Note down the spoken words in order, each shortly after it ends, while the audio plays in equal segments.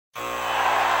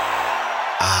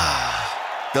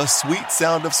The sweet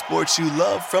sound of sports you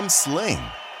love from Sling.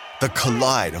 The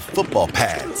collide of football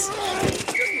pads.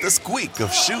 The squeak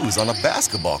of shoes on a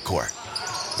basketball court.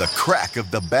 The crack of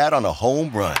the bat on a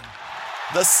home run.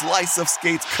 The slice of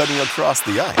skates cutting across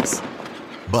the ice.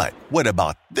 But what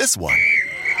about this one?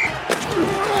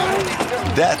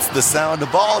 That's the sound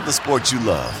of all the sports you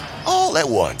love, all at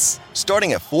once.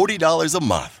 Starting at $40 a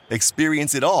month.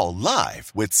 Experience it all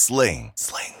live with Sling.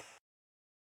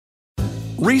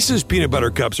 Reese's Peanut Butter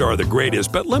Cups are the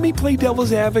greatest, but let me play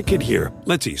devil's advocate here.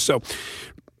 Let's see. So,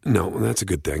 no, that's a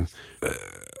good thing.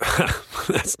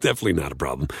 That's definitely not a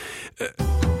problem.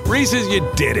 Reese's, you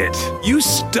did it. You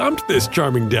stumped this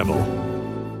charming devil.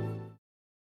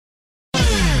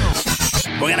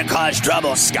 We're going to cause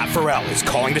trouble. Scott Ferrall is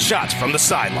calling the shots from the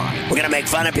sideline. We're going to make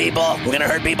fun of people. We're going to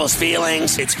hurt people's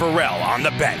feelings. It's Ferrall on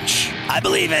the bench. I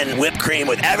believe in whipped cream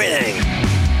with everything.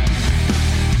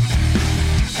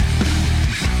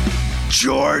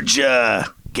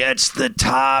 Georgia gets the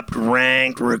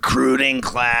top-ranked recruiting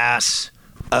class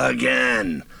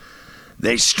again.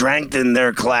 They strengthened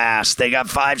their class. They got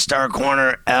five-star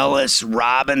corner Ellis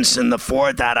Robinson, the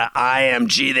fourth out of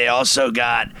IMG. They also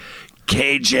got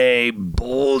KJ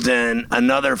Bolden,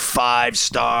 another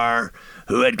five-star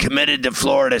who had committed to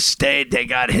Florida State. They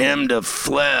got him to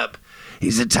flip.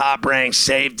 He's a top-ranked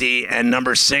safety and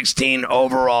number 16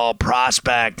 overall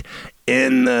prospect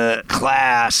in the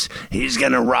class. He's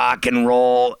going to rock and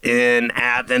roll in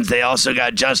Athens. They also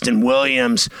got Justin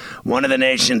Williams, one of the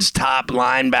nation's top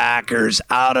linebackers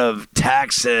out of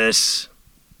Texas.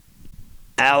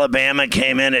 Alabama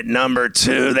came in at number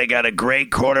 2. They got a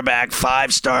great quarterback,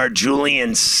 five-star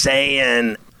Julian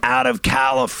Sayin out of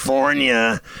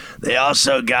California. They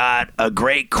also got a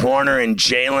great corner in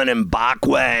Jalen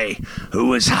Mbakwe, who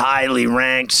was highly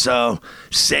ranked. So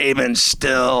Saban's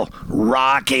still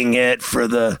rocking it for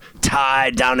the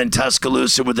Tide down in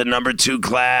Tuscaloosa with the number 2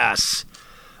 class.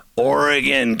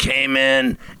 Oregon came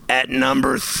in at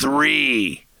number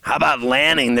 3. How about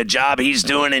Lanning, the job he's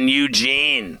doing in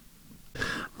Eugene?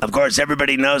 Of course,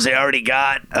 everybody knows they already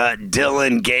got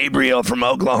Dylan Gabriel from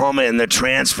Oklahoma in the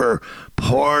transfer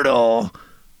portal.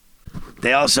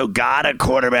 They also got a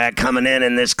quarterback coming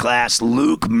in this class,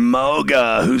 Luke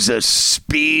Moga, who's a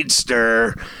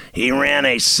speedster. He ran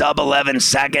a sub-11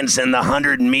 seconds in the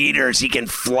 100 meters. He can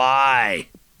fly.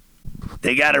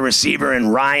 They got a receiver in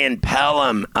Ryan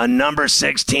Pelham, a number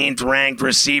 16th ranked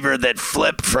receiver that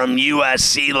flipped from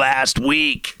USC last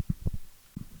week.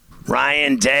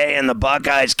 Ryan Day and the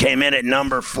Buckeyes came in at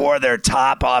number 4. Their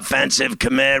top offensive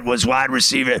commit was wide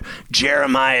receiver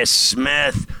Jeremiah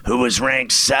Smith, who was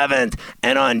ranked 7th.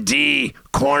 And on D,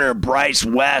 corner Bryce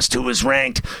West, who was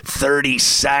ranked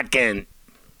 32nd.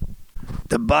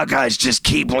 The Buckeyes just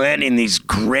keep landing these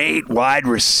great wide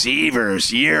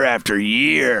receivers year after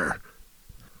year.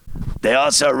 They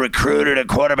also recruited a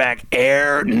quarterback,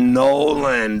 Air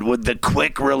Noland, with the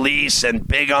quick release and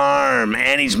big arm,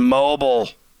 and he's mobile.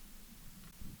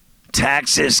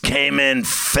 Texas came in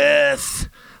 5th.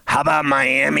 How about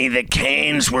Miami? The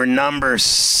Canes were number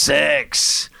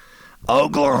 6.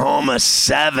 Oklahoma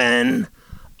 7.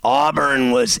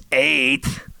 Auburn was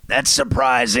 8th. That's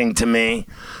surprising to me.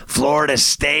 Florida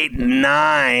State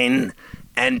 9.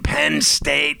 And Penn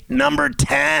State number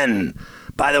 10.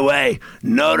 By the way,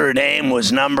 Notre Dame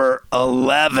was number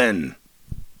 11.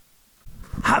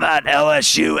 How about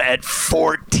LSU at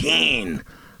 14?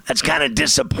 That's kind of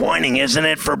disappointing, isn't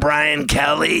it, for Brian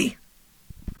Kelly?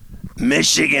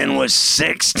 Michigan was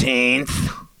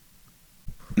 16th.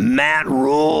 Matt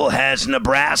Rule has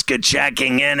Nebraska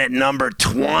checking in at number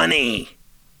 20.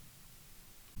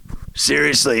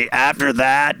 Seriously, after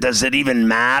that, does it even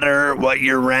matter what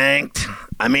you're ranked?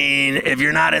 I mean, if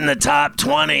you're not in the top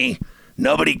 20,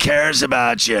 nobody cares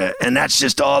about you, and that's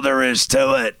just all there is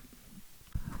to it.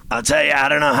 I'll tell you, I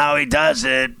don't know how he does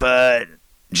it, but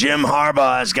Jim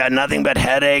Harbaugh's got nothing but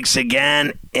headaches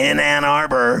again in Ann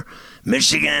Arbor.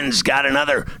 Michigan's got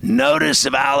another notice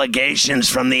of allegations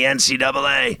from the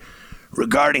NCAA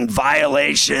regarding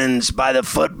violations by the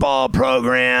football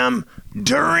program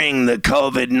during the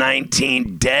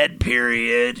COVID-19 dead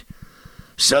period.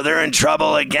 So they're in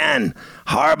trouble again.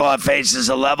 Harbaugh faces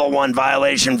a level 1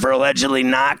 violation for allegedly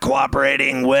not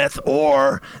cooperating with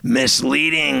or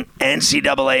misleading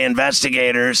NCAA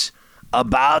investigators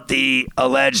about the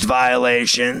alleged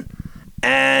violation.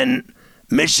 And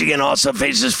Michigan also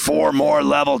faces 4 more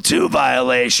level 2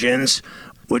 violations,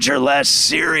 which are less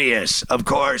serious. Of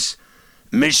course,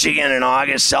 Michigan in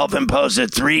August self-imposed a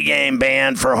 3-game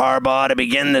ban for Harbaugh to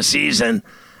begin the season.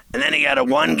 And then he got a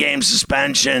 1-game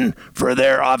suspension for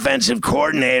their offensive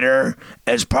coordinator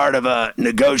as part of a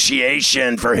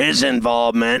negotiation for his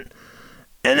involvement.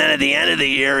 And then at the end of the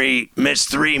year, he missed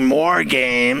 3 more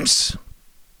games.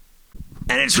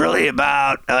 And it's really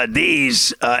about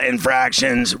these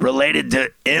infractions related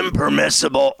to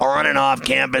impermissible on and off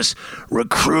campus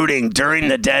recruiting during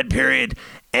the dead period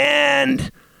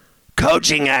and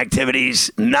coaching activities,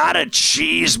 not a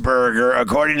cheeseburger,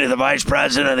 according to the vice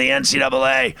president of the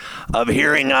NCAA of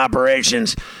hearing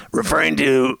operations, referring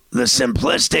to the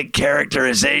simplistic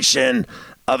characterization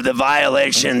of the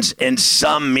violations in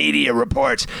some media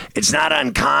reports. It's not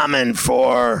uncommon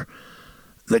for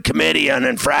the Committee on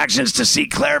Infractions to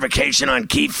seek clarification on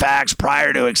key facts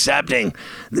prior to accepting.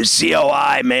 The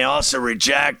COI may also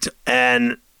reject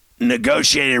an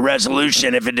negotiated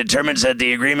resolution if it determines that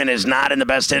the agreement is not in the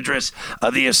best interest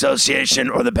of the association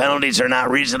or the penalties are not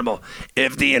reasonable.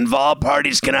 If the involved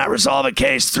parties cannot resolve a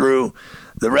case through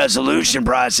the resolution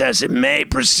process, it may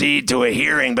proceed to a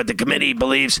hearing, but the committee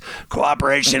believes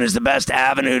cooperation is the best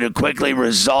avenue to quickly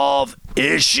resolve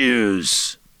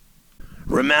issues.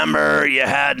 Remember, you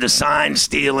had the sign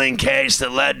stealing case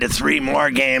that led to 3 more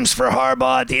games for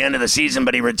Harbaugh at the end of the season,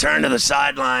 but he returned to the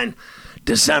sideline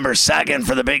December 2nd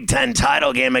for the Big Ten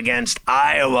title game against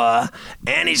Iowa,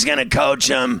 and he's going to coach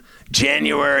them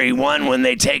January 1 when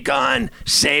they take on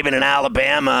Saban and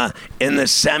Alabama in the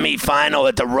semifinal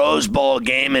at the Rose Bowl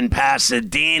game in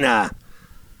Pasadena.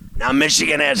 Now,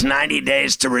 Michigan has 90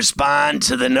 days to respond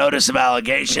to the notice of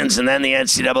allegations, and then the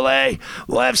NCAA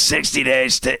will have 60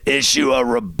 days to issue a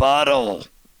rebuttal.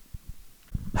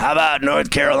 How about North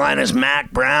Carolina's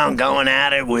Mack Brown going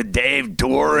at it with Dave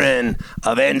Doran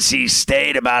of NC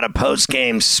State about a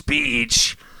post-game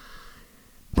speech?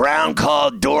 Brown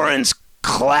called Doran's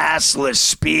classless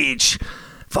speech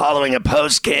following a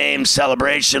post-game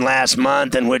celebration last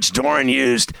month in which Doran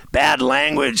used bad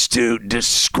language to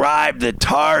describe the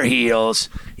Tar Heels.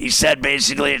 He said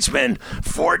basically it's been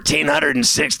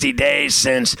 1,460 days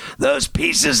since those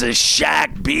pieces of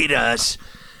Shaq beat us.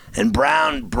 And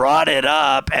Brown brought it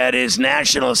up at his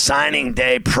National Signing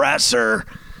Day presser.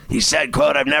 He said,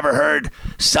 quote, "I've never heard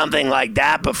something like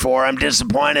that before. I'm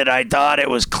disappointed. I thought it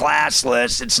was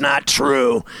classless. It's not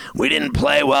true. We didn't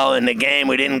play well in the game.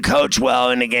 We didn't coach well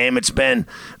in the game. It's been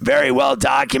very well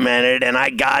documented, and I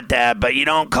got that. But you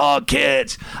don't call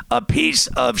kids a piece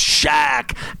of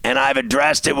Shaq, and I've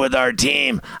addressed it with our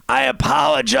team. I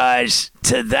apologize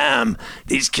to them.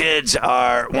 These kids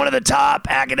are one of the top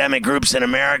academic groups in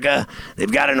America.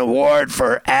 They've got an award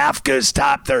for AFCA's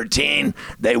top 13.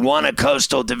 They won a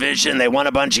Coastal Division. They won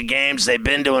a bunch of games. They've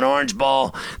been to an Orange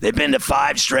Bowl. They've been to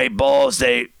 5 straight bowls.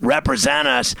 They represent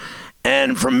us.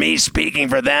 And from me speaking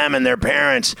for them and their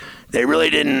parents, they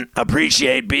really didn't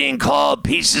appreciate being called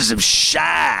pieces of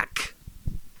Shaq."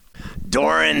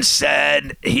 Doran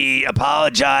said he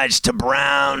apologized to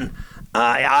Brown.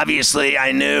 Obviously,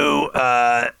 I knew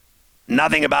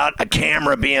nothing about a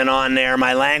camera being on there.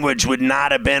 My language would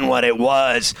not have been what it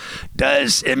was.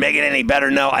 Does it make it any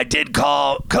better? No, I did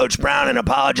call Coach Brown and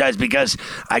apologize because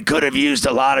I could have used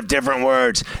a lot of different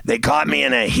words. They caught me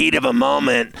in a heat of a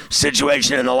moment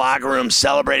situation in the locker room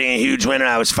celebrating a huge win, and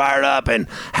I was fired up and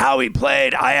how he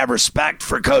played. I have respect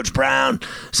for Coach Brown,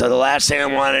 so the last thing I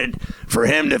wanted for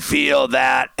him to feel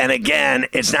that, and again,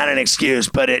 it's not an excuse,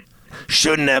 but it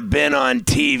shouldn't have been on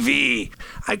TV.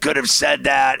 I could have said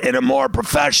that in a more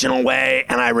professional way,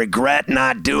 and I regret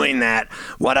not doing that.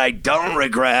 What I don't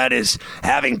regret is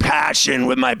having passion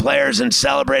with my players and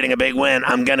celebrating a big win.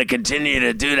 I'm going to continue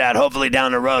to do that. Hopefully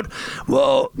down the road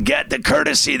we'll get the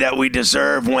courtesy that we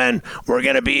deserve when we're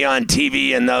going to be on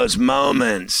TV in those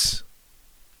moments.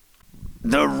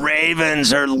 The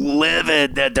Ravens are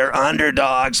livid that they're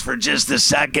underdogs for just the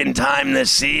second time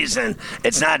this season.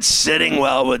 It's not sitting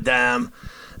well with them.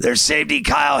 Their safety,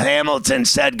 Kyle Hamilton,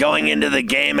 said going into the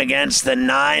game against the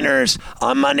Niners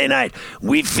on Monday night,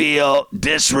 "We feel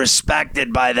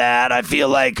disrespected by that. I feel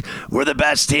like we're the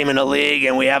best team in the league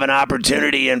and we have an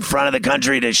opportunity in front of the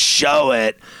country to show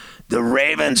it." The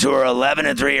Ravens, who are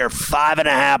 11-3, are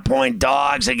 5.5-point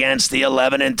dogs against the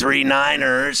 11-3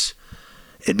 Niners.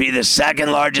 It'd be the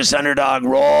second largest underdog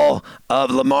role of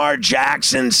Lamar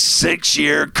Jackson's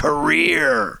 6-year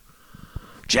career.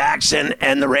 Jackson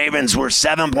and the Ravens were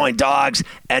 7-point dogs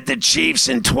at the Chiefs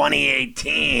in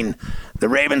 2018. The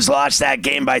Ravens lost that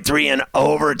game by 3 in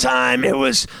overtime. It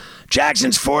was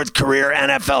Jackson's 4th career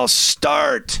NFL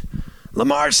start.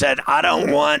 Lamar said, "I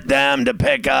don't want them to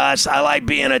pick us. I like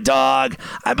being a dog.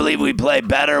 I believe we play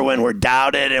better when we're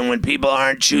doubted, and when people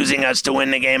aren't choosing us to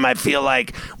win the game, I feel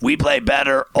like we play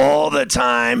better all the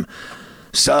time.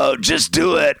 So just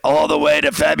do it all the way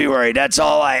to February. That's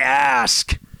all I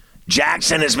ask."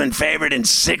 Jackson has been favored in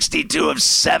 62 of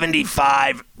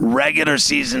 75 regular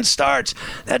season starts.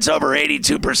 That's over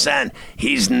 82%.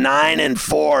 He's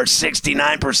 9-4,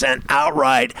 69%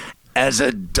 outright as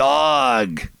a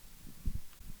dog.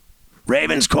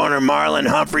 Ravens corner Marlon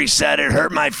Humphrey said, "It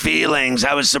hurt my feelings.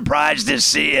 I was surprised to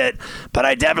see it, but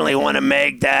I definitely want to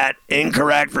make that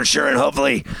incorrect for sure, and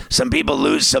hopefully some people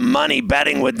lose some money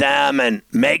betting with them and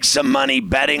make some money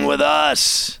betting with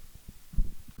us."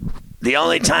 The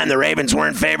only time the Ravens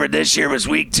weren't favored this year was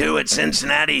week 2 at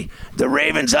Cincinnati. The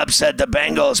Ravens upset the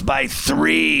Bengals by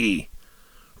 3.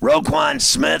 Roquan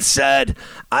Smith said,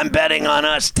 "I'm betting on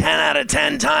us 10 out of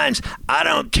 10 times. I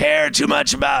don't care too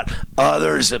much about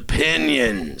others'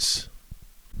 opinions."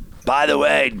 By the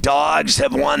way, dogs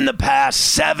have won the past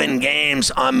 7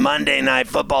 games on Monday Night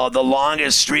Football, the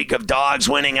longest streak of dogs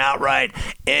winning outright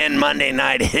in Monday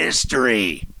Night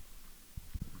history.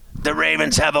 The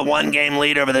Ravens have a 1-game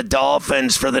lead over the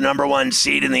Dolphins for the number 1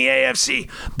 seed in the AFC.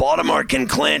 Baltimore can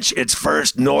clinch its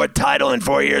first North title in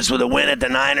 4 years with a win at the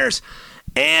Niners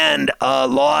and a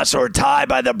loss or tie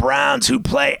by the Browns, who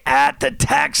play at the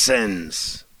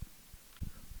Texans.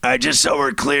 All right, just so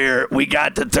we're clear, we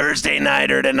got the Thursday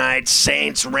nighter tonight,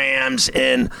 Saints-Rams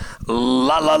in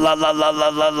Lipstick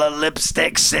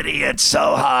City at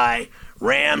SoHi.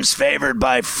 Rams favored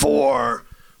by 4.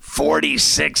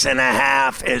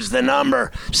 46.5 is the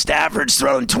number. Stafford's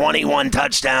thrown 21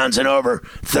 touchdowns and over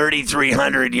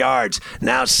 3,300 yards.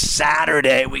 Now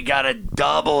Saturday, we got a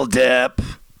double dip.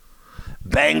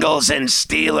 Bengals and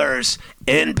Steelers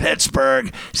in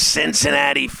Pittsburgh.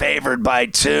 Cincinnati favored by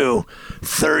 2.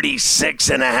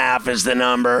 36.5 is the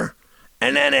number.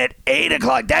 And then at 8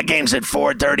 o'clock, that game's at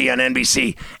 4:30 on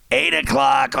NBC. 8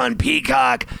 o'clock on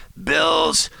Peacock,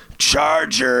 Bills,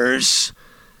 Chargers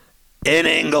in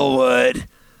Inglewood.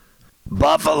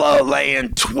 Buffalo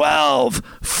laying 12.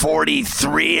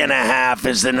 43.5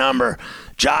 is the number.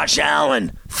 Josh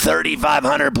Allen,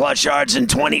 3,500 plus yards and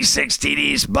 26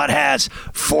 TDs, but has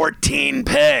 14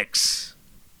 picks.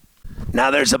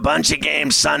 Now, there's a bunch of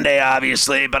games Sunday,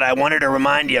 obviously, but I wanted to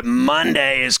remind you,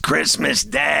 Monday is Christmas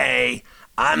Day.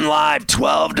 I'm live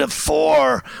 12 to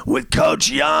 4 with Coach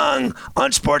Young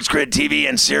on Sports Grid TV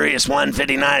and Sirius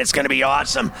 159. It's going to be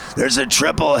awesome. There's a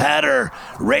triple header.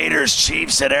 Raiders,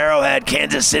 Chiefs at Arrowhead,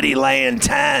 Kansas City laying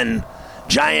 10.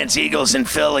 Giants, Eagles in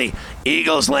Philly,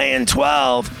 Eagles laying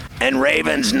 12, and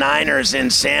Ravens, Niners in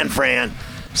San Fran.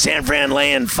 San Fran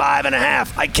laying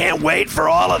 5.5. I can't wait for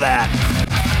all of that.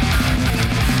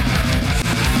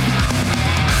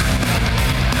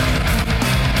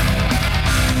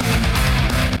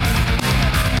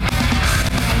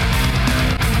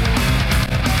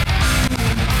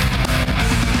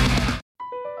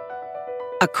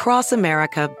 Across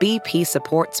America, BP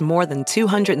supports more than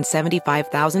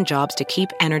 275,000 jobs to keep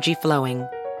energy flowing.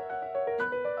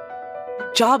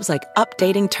 Jobs like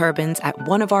updating turbines at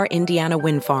one of our Indiana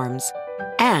wind farms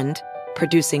and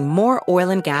producing more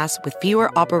oil and gas with fewer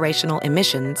operational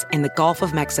emissions in the Gulf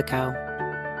of Mexico.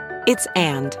 It's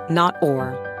and, not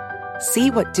or. See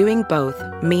what doing both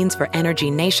means for energy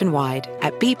nationwide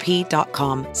at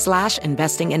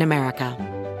bp.com/investing in America.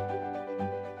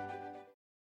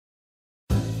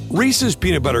 Reese's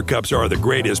peanut butter cups are the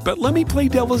greatest, but let me play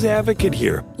devil's advocate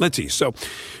here. Let's see. So,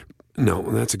 no,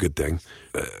 that's a good thing.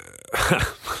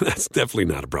 That's definitely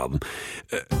not a problem.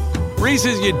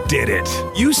 Reese's, you did it.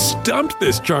 You stumped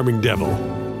this charming devil.